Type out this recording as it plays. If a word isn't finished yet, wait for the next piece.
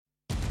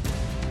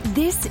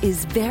This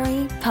is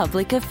Very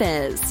Public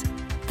Affairs,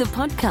 the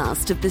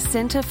podcast of the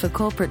Centre for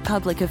Corporate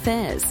Public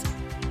Affairs.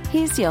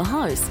 Here's your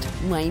host,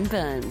 Wayne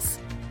Burns.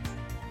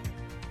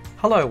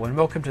 Hello and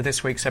welcome to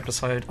this week's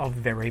episode of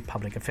Very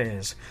Public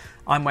Affairs.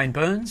 I'm Wayne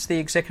Burns, the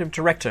Executive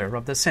Director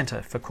of the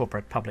Centre for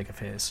Corporate Public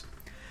Affairs.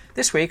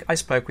 This week I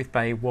spoke with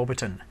Bay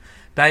Warburton.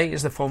 Bay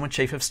is the former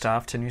Chief of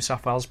Staff to New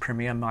South Wales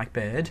Premier Mike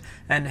Baird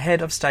and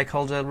Head of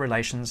Stakeholder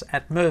Relations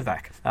at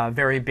Mirvac, a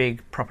very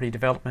big property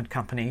development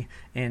company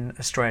in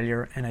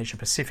Australia and Asia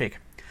Pacific.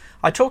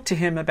 I talked to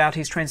him about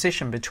his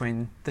transition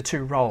between the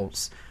two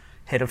roles,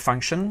 Head of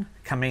Function,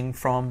 coming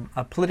from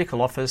a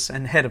political office,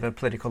 and Head of a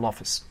political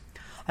office.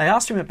 I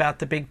asked him about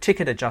the big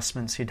ticket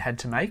adjustments he'd had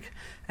to make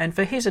and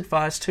for his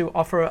advice to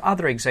offer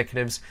other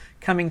executives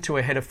coming to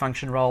a Head of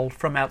Function role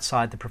from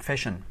outside the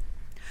profession.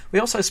 We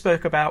also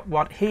spoke about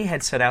what he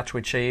had set out to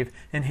achieve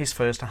in his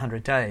first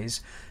 100 days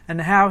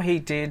and how he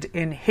did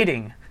in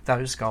hitting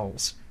those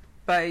goals.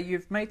 Bay,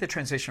 you've made the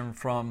transition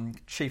from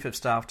Chief of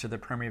Staff to the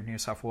Premier of New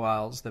South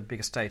Wales, the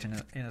biggest state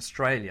in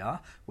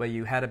Australia, where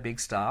you had a big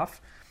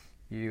staff.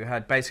 You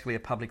had basically a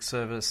public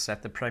service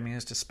at the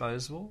Premier's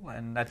disposal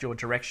and at your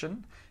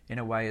direction in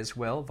a way as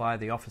well via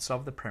the Office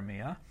of the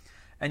Premier.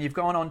 And you've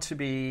gone on to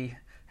be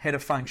Head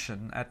of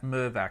Function at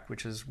Mirvac,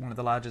 which is one of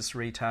the largest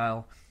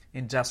retail,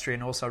 industry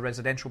and also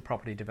residential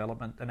property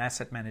development and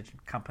asset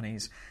management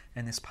companies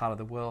in this part of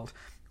the world.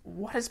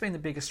 What has been the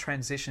biggest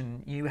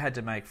transition you had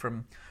to make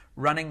from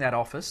running that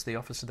office, the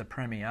Office of the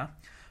Premier,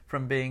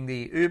 from being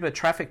the Uber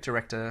traffic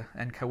director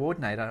and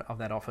coordinator of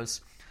that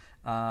office,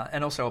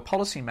 and also a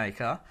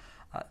policymaker,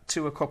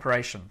 to a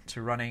corporation,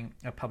 to running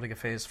a public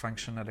affairs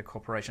function at a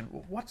corporation?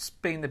 What's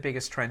been the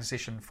biggest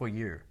transition for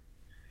you?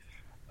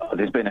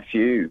 There's been a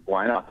few,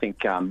 Wayne. I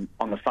think on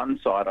the fun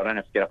side, I don't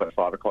have to get up at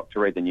 5 o'clock to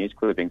read the news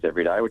clippings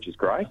every day, which is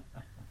great.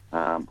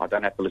 I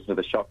don't have to listen to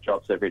the shock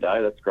jobs every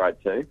day. That's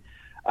great too.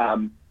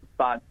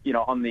 But, you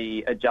know, on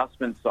the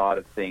adjustment side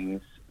of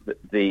things,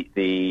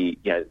 the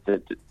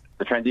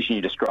transition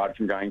you described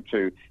from going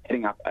to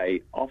heading up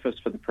a office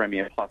for the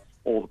Premier plus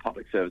all the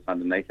public service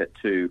underneath it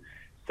to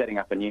setting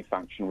up a new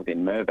function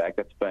within Mirvac,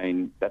 that's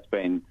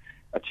been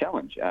a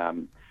challenge.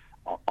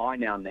 I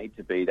now need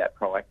to be that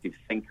proactive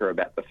thinker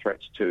about the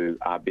threats to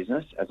our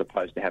business as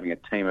opposed to having a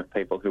team of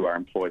people who are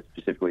employed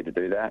specifically to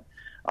do that.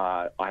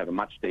 I have a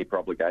much deeper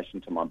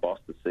obligation to my boss,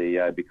 the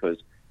CEO, because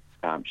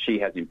she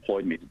has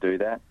employed me to do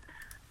that.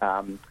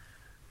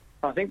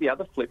 I think the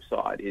other flip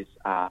side is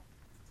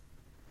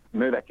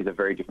Mirvac is a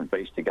very different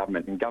beast to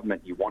government. In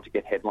government, you want to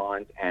get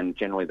headlines, and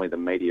generally the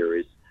media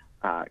is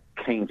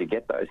keen to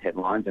get those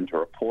headlines and to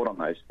report on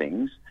those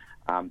things.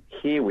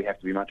 Here we have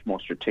to be much more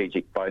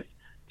strategic, both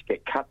to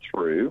get cut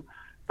through,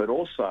 but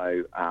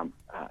also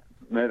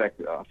Mirvac,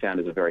 I found,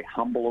 is a very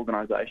humble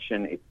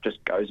organisation. It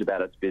just goes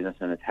about its business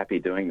and it's happy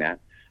doing that.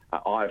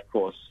 I, of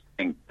course,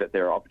 think that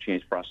there are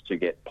opportunities for us to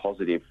get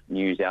positive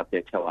news out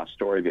there, tell our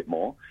story a bit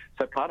more.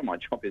 So part of my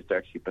job is to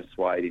actually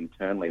persuade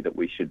internally that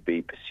we should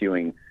be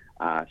pursuing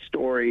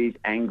stories,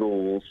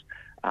 angles,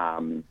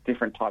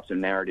 different types of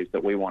narratives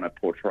that we want to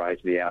portray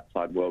to the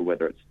outside world,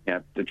 whether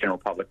it's the general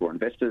public or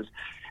investors.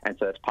 And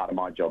so that's part of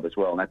my job as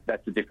well. And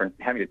that's a different,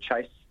 having to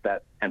chase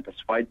that and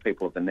persuade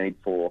people of the need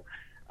for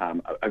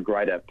a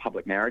greater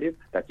public narrative.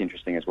 That's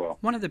interesting as well.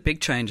 One of the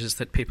big changes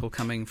that people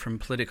coming from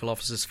political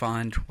offices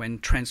find when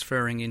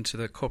transferring into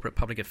the corporate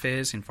public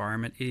affairs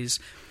environment is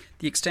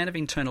the extent of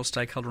internal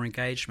stakeholder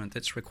engagement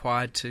that's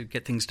required to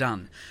get things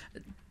done.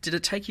 Did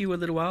it take you a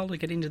little while to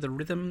get into the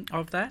rhythm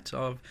of that,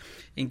 of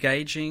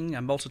engaging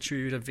a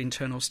multitude of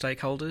internal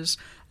stakeholders?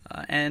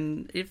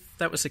 And if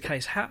that was the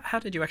case, how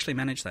did you actually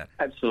manage that?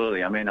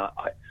 Absolutely. I mean, I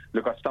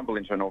stumbled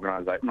into an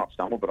organisation, not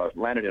stumbled, but I've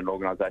landed in an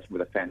organisation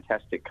with a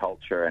fantastic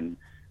culture and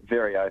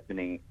very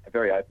open,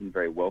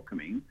 very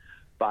welcoming.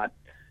 But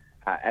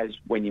as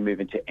when you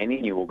move into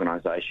any new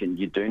organisation,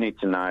 you do need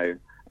to know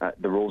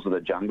the rules of the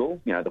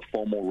jungle, the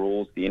formal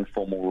rules, the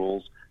informal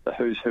rules, the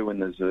who's who in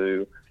the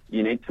zoo.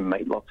 You need to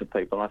meet lots of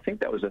people. And I think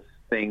that was a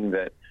thing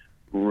that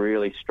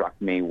really struck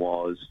me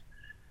was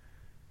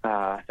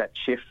that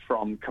shift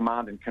from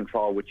command and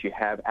control, which you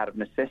have out of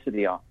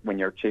necessity when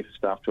you're a Chief of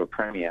Staff to a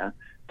Premier,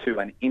 to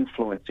an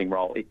influencing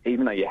role.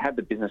 Even though you have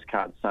the business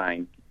card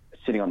saying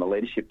sitting on the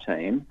leadership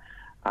team,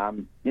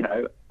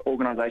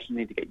 organisations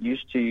need to get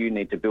used to you,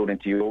 need to build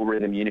into your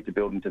rhythm, you need to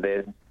build into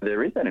theirs.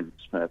 There is that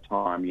investment of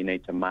time you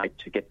need to make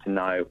to get to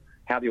know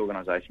how the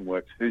organisation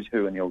works, who's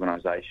who in the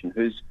organisation,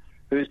 who's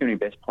going to be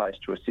best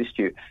placed to assist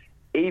you.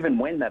 Even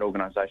when that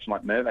organisation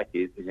like Mirvac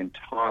is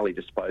entirely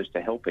disposed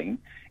to helping,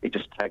 it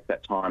just takes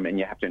that time and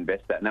you have to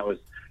invest that. And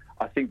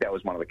I think that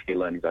was one of the key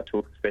learnings I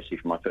took, especially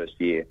from my first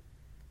year.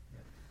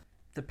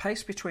 The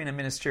pace between a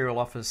ministerial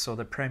office or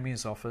the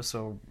Premier's office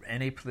or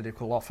any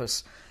political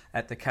office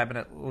at the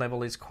cabinet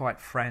level is quite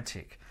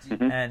frantic.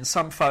 Mm-hmm. And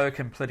some folk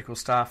and political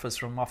staffers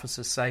from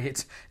offices say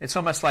it's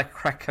almost like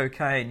crack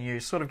cocaine. You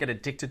sort of get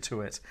addicted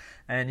to it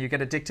and you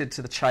get addicted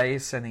to the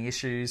chase and the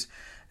issues,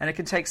 and it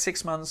can take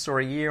 6 months or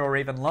a year or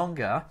even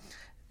longer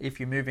if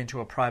you move into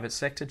a private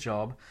sector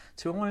job,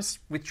 to almost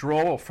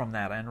withdraw from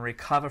that and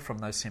recover from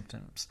those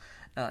symptoms.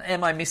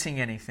 Am I missing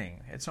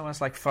anything? It's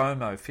almost like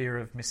FOMO, fear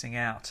of missing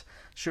out.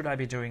 Should I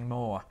be doing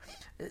more?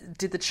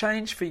 Did the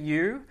change for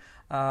you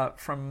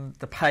from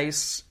the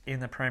pace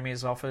in the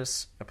Premier's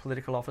office, a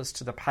political office,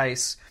 to the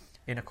pace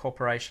in a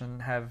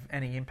corporation have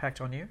any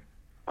impact on you?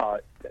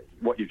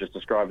 What you've just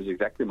described is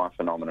exactly my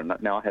phenomenon.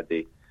 Now, I had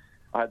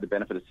the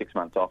benefit of 6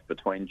 months off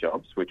between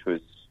jobs, which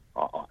was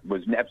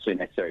absolutely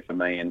necessary for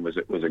me, and was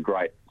a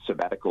great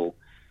sabbatical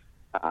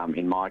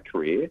in my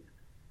career.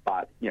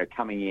 But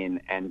coming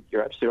in, and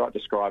you're absolutely right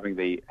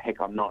describing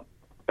I'm not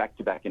back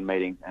to back in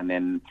meetings and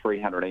then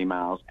 300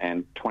 emails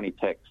and 20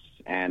 texts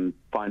and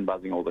phone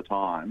buzzing all the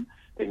time.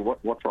 Thinking,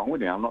 what's wrong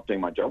with me? I'm not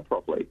doing my job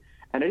properly.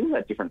 And it is at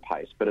a different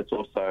pace, but it's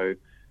also,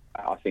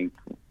 I think,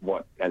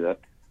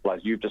 as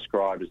you've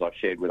described, as I've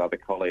shared with other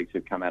colleagues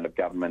who've come out of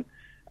government,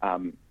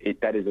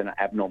 that is an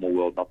abnormal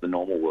world, not the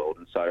normal world,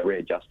 and so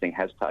readjusting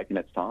has taken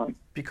its time.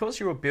 Because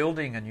you were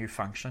building a new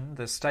function,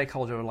 the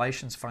stakeholder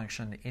relations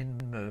function in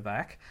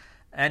Mirvac,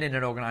 and in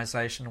an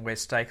organisation where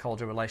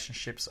stakeholder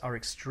relationships are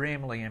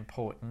extremely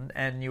important,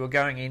 and you were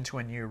going into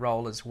a new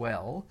role as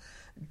well,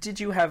 did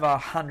you have a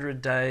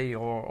 100-day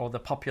or the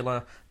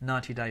popular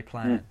 90-day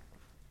plan?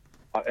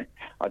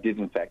 I did,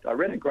 in fact. I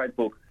read a great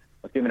book.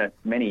 I was given it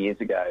many years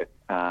ago,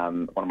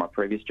 one of my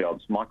previous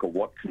jobs. Michael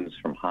Watkins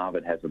from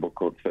Harvard has a book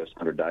called First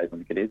 100 Days, I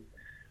think it is.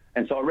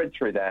 And so I read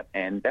through that,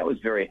 and that was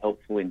very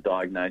helpful in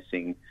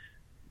diagnosing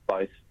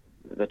both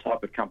the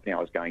type of company I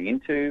was going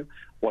into,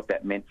 what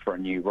that meant for a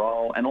new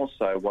role, and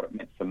also what it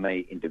meant for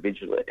me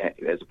individually,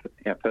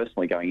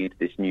 personally going into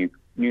this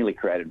newly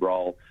created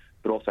role,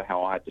 but also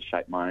how I had to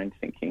shape my own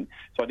thinking.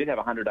 So I did have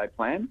a 100-day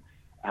plan.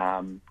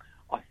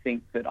 I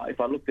think that if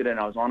I looked at it and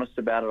I was honest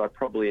about it, I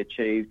probably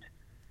achieved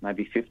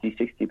maybe 50,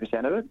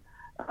 60% of it.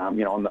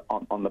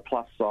 On the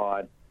plus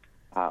side,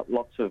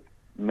 lots of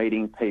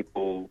meeting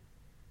people,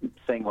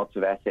 seeing lots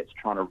of assets,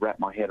 trying to wrap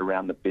my head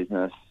around the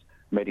business,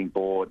 meeting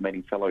board,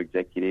 meeting fellow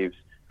executives,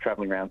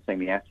 travelling around seeing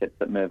the assets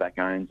that Mirvac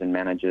owns and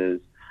manages,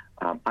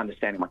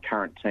 understanding my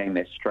current team,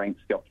 their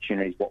strengths, the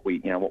opportunities, what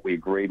we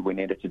agreed we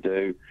needed to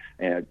do,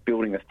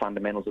 building the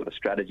fundamentals of the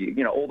strategy.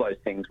 All those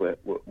things were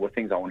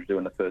things I wanted to do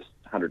in the first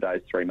 100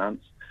 days, 3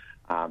 months.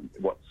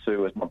 What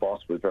Sue, as my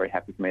boss, was very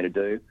happy for me to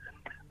do.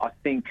 I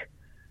think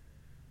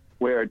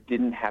where it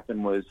didn't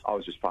happen was I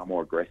was just far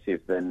more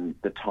aggressive than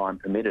the time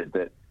permitted.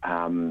 That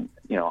I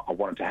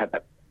wanted to have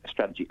that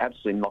strategy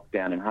absolutely knocked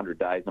down in 100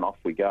 days and off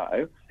we go.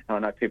 And I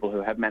know people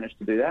who have managed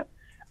to do that.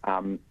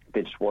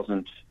 There just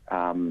wasn't.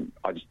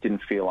 I just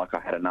didn't feel like I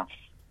had enough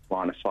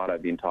line of sight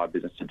over the entire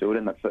business to do it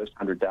in the first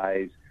 100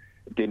 days.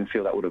 Didn't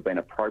feel that would have been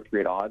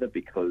appropriate either,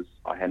 because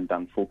I hadn't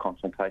done full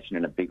consultation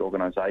in a big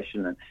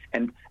organisation,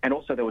 and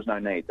also there was no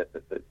need. That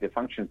the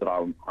functions that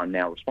I'm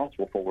now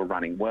responsible for were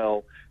running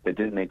well. There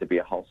didn't need to be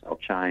a wholesale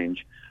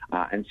change,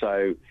 and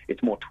so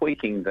it's more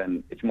tweaking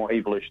it's more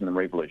evolution than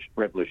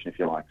revolution, if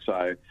you like.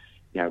 So,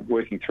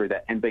 working through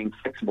that and being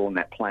flexible in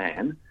that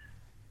plan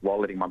while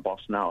letting my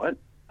boss know it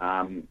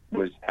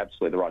was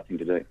absolutely the right thing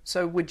to do.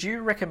 So would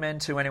you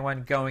recommend to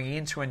anyone going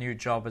into a new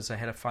job as a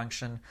head of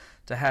function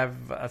to have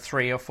a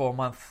 3 or 4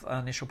 month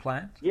initial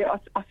plan? Yeah,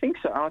 I think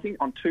so. I think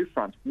on two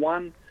fronts.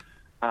 One,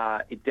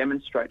 it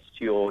demonstrates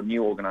to your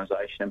new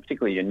organisation, and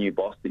particularly your new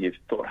boss, that you've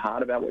thought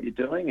hard about what you're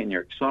doing and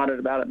you're excited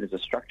about it and there's a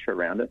structure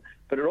around it.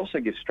 But it also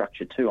gives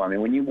structure too. I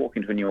mean, when you walk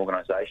into a new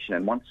organisation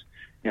and once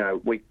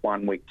week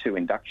 1, week 2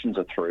 inductions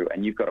are through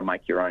and you've got to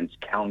make your own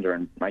calendar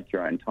and make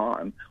your own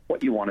time,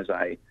 what you want is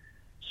a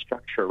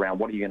structure around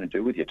what are you going to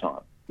do with your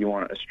time. You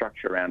want a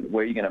structure around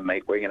where you're going to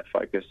meet, where you're going to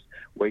focus,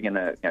 where you're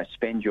going to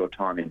spend your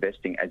time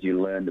investing as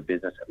you learn the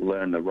business,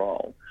 learn the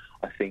role.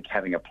 I think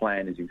having a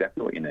plan is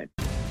exactly what you need.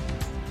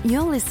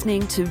 You're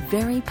listening to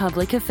Very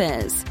Public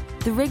Affairs,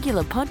 the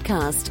regular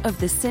podcast of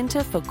the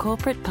Centre for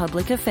Corporate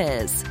Public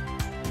Affairs.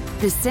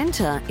 The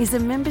Centre is a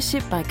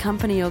membership by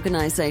company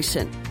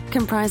organisation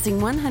comprising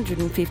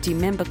 150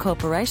 member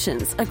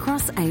corporations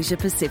across Asia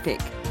Pacific.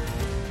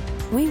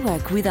 We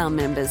work with our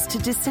members to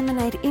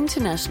disseminate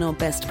international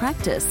best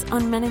practice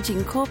on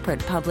managing corporate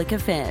public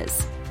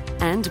affairs.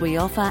 And we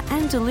offer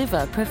and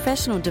deliver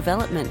professional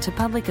development to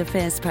public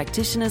affairs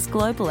practitioners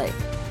globally,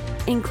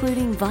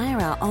 including via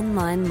our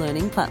online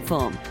learning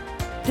platform.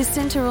 The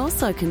Centre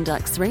also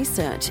conducts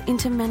research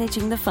into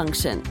managing the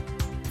function.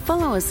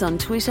 Follow us on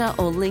Twitter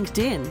or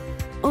LinkedIn,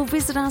 or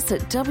visit us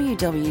at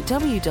www.accpa.com.au,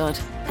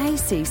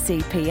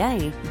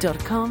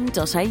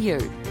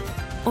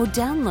 or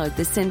download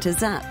the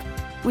Centre's app,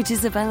 which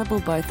is available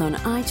both on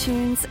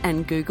iTunes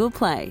and Google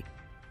Play.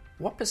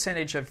 What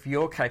percentage of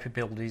your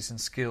capabilities and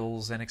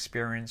skills and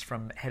experience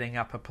from heading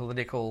up a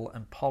political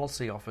and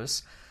policy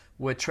office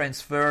were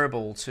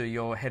transferable to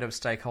your head of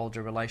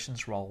stakeholder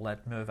relations role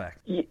at Mirvac?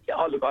 Yeah,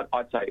 look,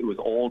 I'd say it was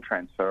all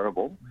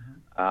transferable,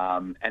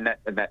 and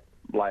that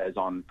layers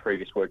on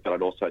previous work that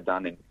I'd also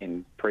done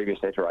in previous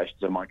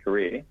iterations of my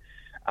career.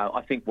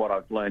 I think what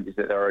I've learned is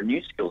that there are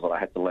new skills that I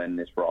had to learn in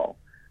this role.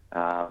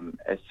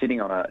 As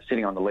sitting on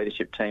the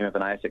leadership team of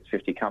an ASX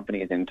 50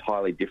 company is an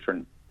entirely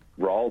different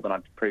role than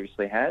I've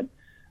previously had.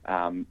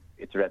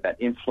 It's about that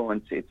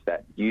influence. It's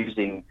that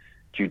using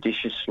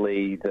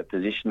judiciously the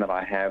position that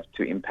I have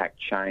to impact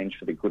change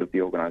for the good of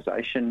the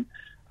organisation,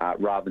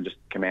 rather than just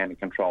command and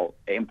control,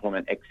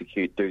 implement,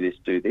 execute, do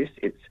this.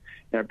 It's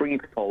bringing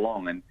people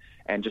along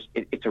and just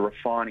it's a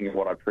refining of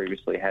what I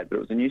previously had, but it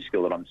was a new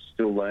skill that I'm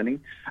still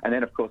learning. And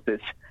then, of course, there's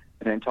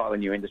an entirely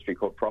new industry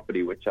called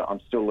property, which I'm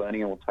still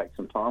learning and will take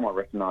some time. I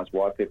recognise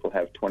why people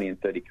have 20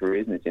 and 30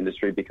 careers in this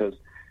industry because,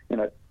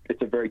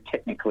 it's a very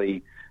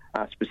technically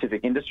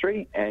specific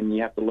industry and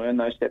you have to learn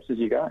those steps as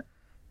you go.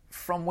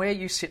 From where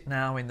you sit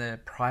now in the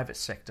private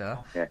sector,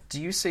 Yeah.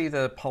 Do you see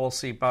the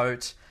policy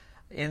boat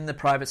in the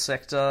private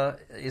sector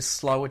is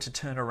slower to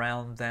turn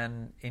around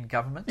than in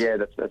government? Yeah,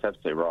 that's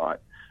absolutely right.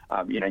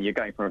 You're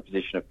going from a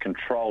position of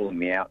controlling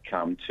the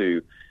outcome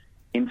to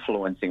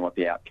influencing what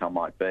the outcome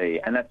might be,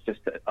 and that's just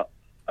a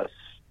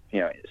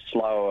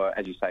slower,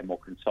 as you say, more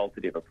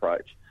consultative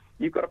approach.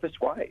 You've got to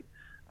persuade.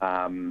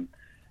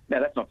 Now,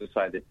 that's not to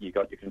say that you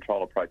got your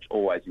control approach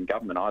always in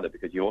government either,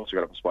 because you also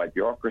got to persuade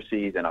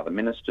bureaucracies and other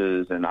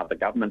ministers and other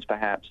governments,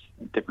 perhaps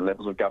different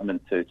levels of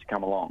government to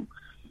come along.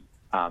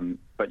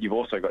 But you've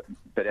also got,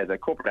 but as a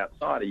corporate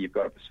outsider, you've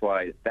got to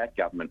persuade that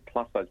government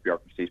plus those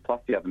bureaucracies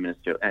plus the other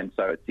ministers, and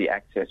so it's the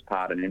access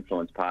part and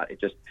influence part. It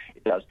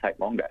does take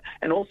longer,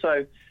 and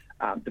also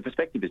the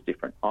perspective is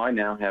different. I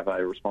now have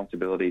a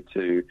responsibility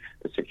to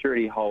the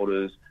security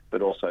holders,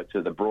 but also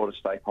to the broader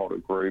stakeholder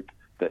group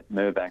that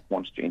Mirvac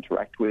wants to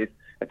interact with.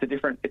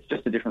 It's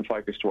just a different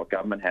focus to what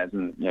government has,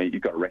 and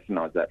you've got to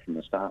recognise that from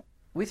the start.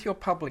 With your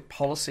public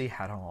policy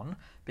hat on,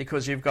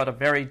 because you've got a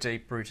very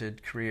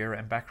deep-rooted career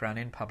and background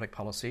in public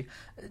policy,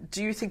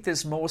 do you think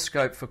there's more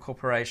scope for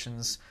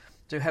corporations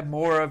to have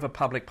more of a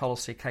public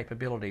policy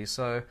capability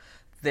so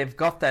they've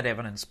got that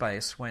evidence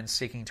base when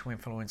seeking to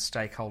influence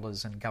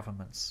stakeholders and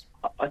governments?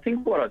 I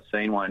think what I've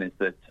seen, Wayne, is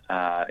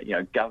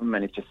that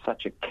government is just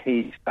such a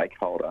key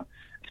stakeholder,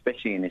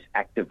 especially in this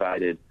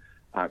activated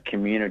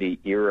community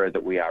era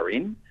that we are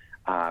in.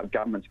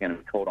 Government's going to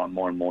be called on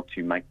more and more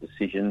to make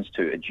decisions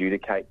to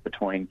adjudicate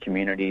between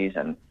communities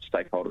and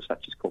stakeholders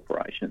such as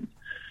corporations.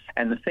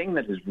 And the thing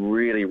that has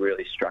really,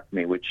 really struck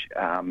me, which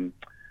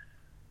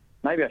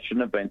maybe I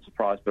shouldn't have been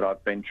surprised, but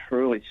I've been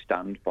truly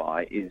stunned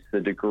by, is the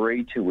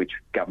degree to which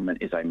government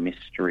is a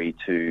mystery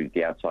to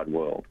the outside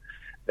world.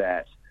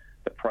 That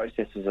the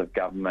processes of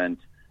government,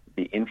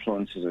 the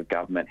influences of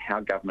government,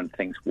 how government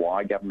thinks,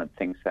 why government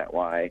thinks that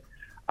way.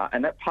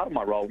 And that part of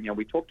my role,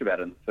 we talked about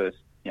it in the first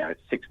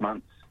 6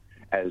 months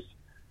as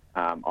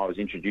I was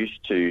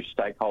introduced to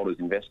stakeholders,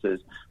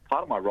 investors.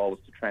 Part of my role is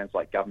to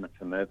translate government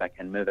for Mirvac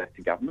and Mirvac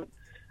to government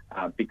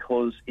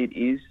because it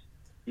is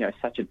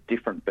such a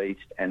different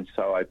beast and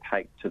so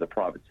opaque to the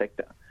private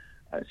sector.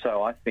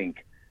 So I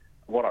think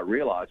what I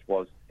realised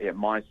was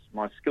my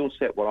skill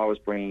set, what I was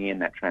bringing in,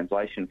 that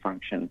translation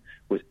function,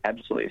 was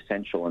absolutely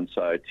essential. And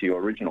so to your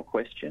original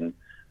question,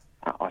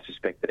 I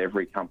suspect that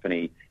every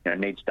company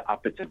needs to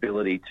up its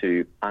ability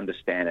to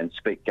understand and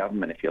speak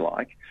government, if you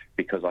like,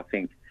 because I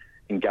think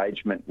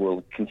engagement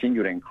will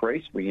continue to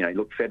increase. You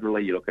look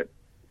federally, you look at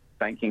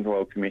Banking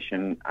Royal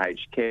Commission,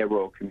 Aged Care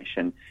Royal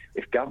Commission.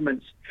 If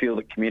governments feel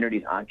that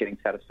communities aren't getting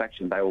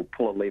satisfaction, they will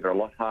pull a lever a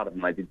lot harder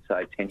than they did,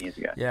 say, 10 years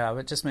ago. Yeah,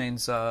 it just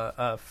means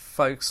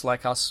folks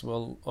like us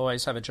will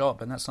always have a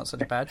job, and that's not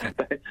such a bad thing.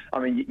 I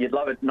mean, you'd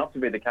love it not to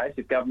be the case.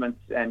 If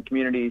governments and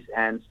communities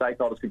and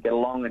stakeholders could get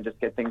along and just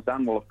get things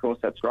done, well, of course,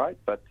 that's great,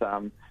 but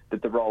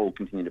that the role will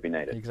continue to be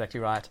needed. Exactly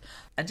right.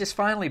 And just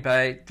finally,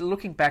 Bay,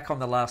 looking back on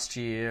the last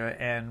year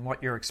and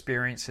what your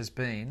experience has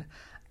been,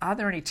 are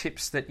there any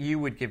tips that you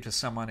would give to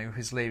someone who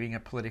is leaving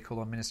a political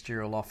or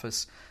ministerial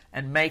office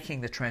and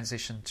making the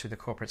transition to the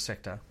corporate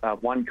sector?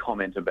 One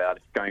comment about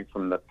going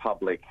from the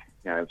public,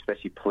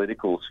 especially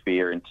political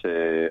sphere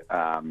into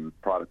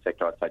private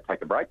sector, I'd say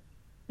take a break.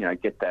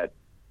 Get that,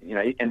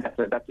 and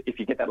that's if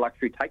you get that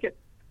luxury, take it.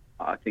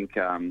 I think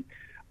as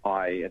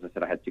I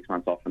said, I had 6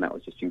 months off, and that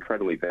was just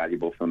incredibly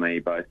valuable for me,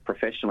 both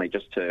professionally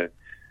just to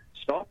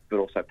stop, but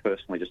also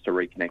personally just to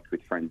reconnect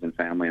with friends and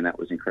family, and that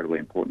was incredibly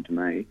important to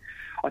me.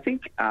 I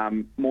think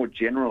more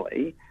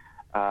generally,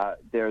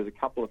 there is a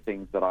couple of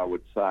things that I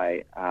would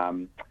say.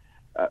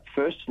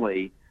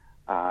 Firstly,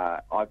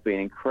 I've been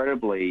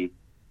incredibly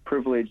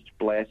privileged,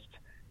 blessed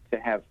to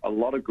have a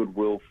lot of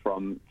goodwill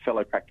from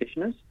fellow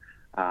practitioners,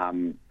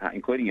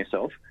 including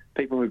yourself,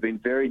 people who've been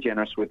very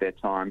generous with their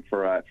time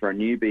for a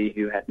newbie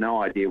who had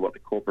no idea what the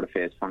corporate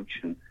affairs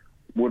function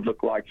would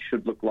look like,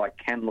 should look like,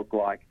 can look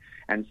like.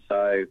 And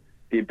so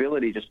the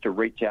ability just to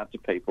reach out to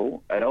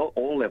people at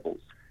all levels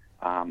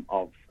and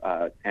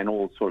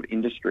all sort of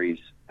industries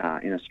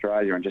in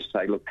Australia and just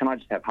say, look, can I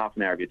just have half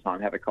an hour of your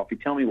time, have a coffee,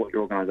 tell me what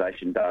your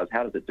organisation does,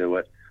 how does it do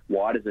it,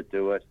 why does it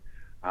do it?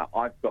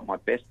 I've got my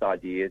best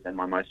ideas and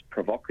my most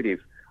provocative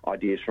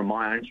ideas from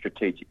my own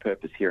strategic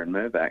purpose here in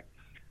Mirvac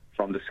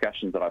from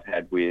discussions that I've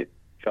had with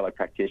fellow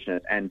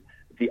practitioners, and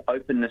the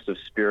openness of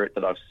spirit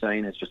that I've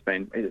seen has just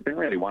been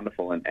really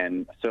wonderful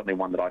and certainly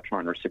one that I try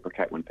and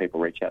reciprocate when people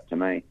reach out to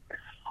me.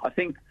 I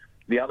think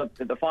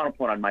The final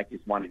point I'd make is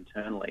one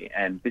internally,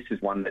 and this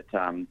is one that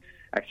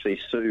actually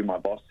Sue, my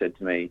boss, said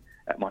to me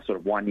at my sort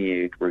of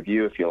 1-year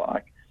review, if you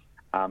like.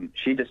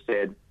 She just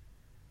said,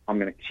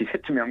 she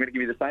said to me, I'm going to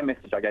give you the same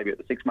message I gave you at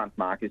the 6-month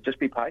mark, is just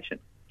be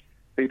patient.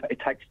 It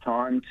takes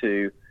time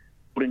to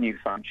put a new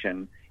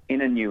function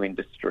in a new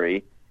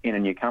industry, in a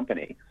new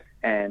company.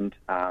 And,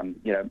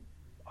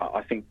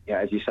 I think,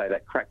 as you say,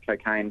 that crack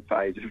cocaine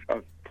phase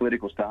of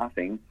political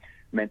staffing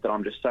meant that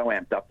I'm just so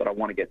amped up that I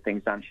want to get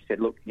things done. She said,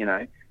 look, you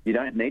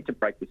don't need to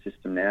break the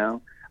system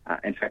now.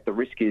 In fact, the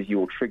risk is you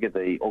will trigger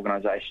the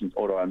organisation's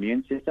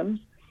autoimmune systems.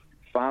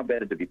 Far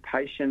better to be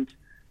patient,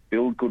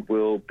 build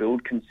goodwill,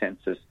 build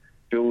consensus,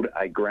 build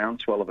a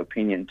groundswell of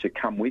opinion to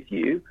come with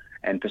you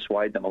and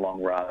persuade them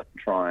along rather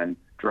than try and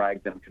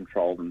drag them,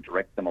 control them,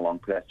 direct them along,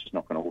 because that's just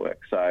not going to work.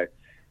 So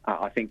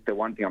I think the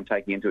one thing I'm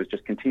taking into is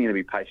just continue to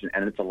be patient,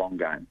 and it's a long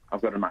game.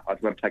 I've got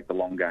to take the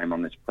long game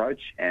on this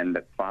approach, and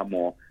it's far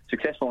more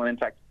successful and, in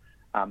fact,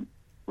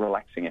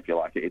 relaxing, if you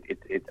like.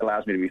 It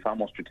allows me to be far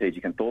more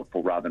strategic and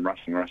thoughtful rather than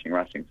rushing.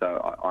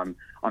 So I'm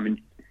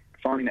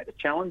finding that a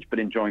challenge, but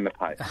enjoying the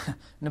pace.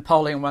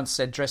 Napoleon once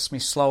said, "Dress me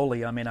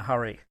slowly, I'm in a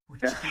hurry."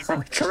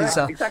 Correct.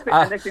 Exactly.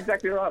 And that's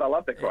exactly right. I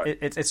love that quote.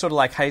 It's sort of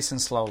like hasten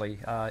slowly,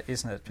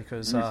 isn't it?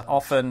 Because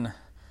often,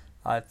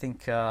 I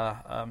think,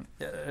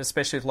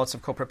 especially with lots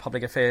of corporate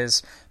public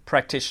affairs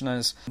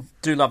practitioners,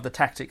 do love the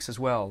tactics as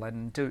well,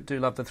 and do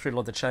love the thrill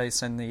of the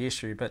chase and the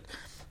issue. But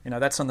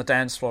that's on the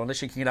dance floor.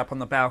 Unless you can get up on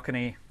the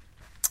balcony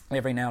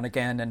every now and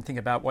again and think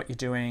about what you're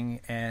doing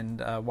and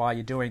why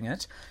you're doing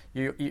it,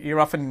 you're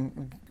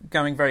often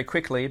going very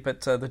quickly, but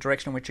the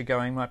direction in which you're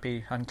going might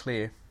be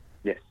unclear.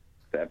 Yes,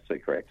 absolutely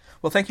correct.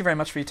 Well, thank you very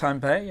much for your time,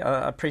 Bay.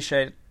 I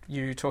appreciate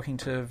you talking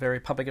to Very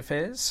Public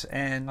Affairs,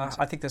 and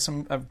I think there's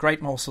some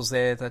great morsels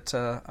there that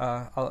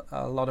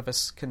a lot of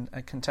us can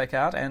take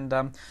out.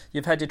 And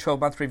you've had your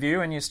 12-month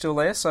review, and you're still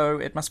there, so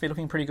it must be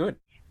looking pretty good.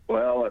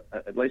 Well,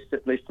 at least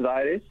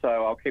today it is, so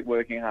I'll keep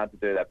working hard to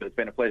do that. But it's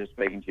been a pleasure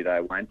speaking to you today,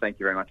 Wayne. Thank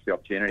you very much for the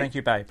opportunity. Thank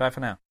you, Bay. Bye for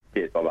now.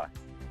 Cheers. Bye-bye.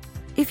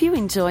 If you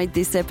enjoyed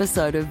this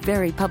episode of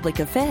Very Public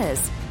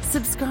Affairs,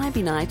 subscribe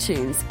in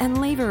iTunes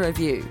and leave a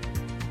review.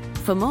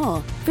 For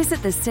more,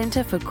 visit the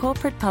Centre for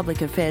Corporate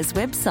Public Affairs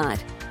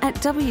website at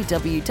www.accpa.com.au.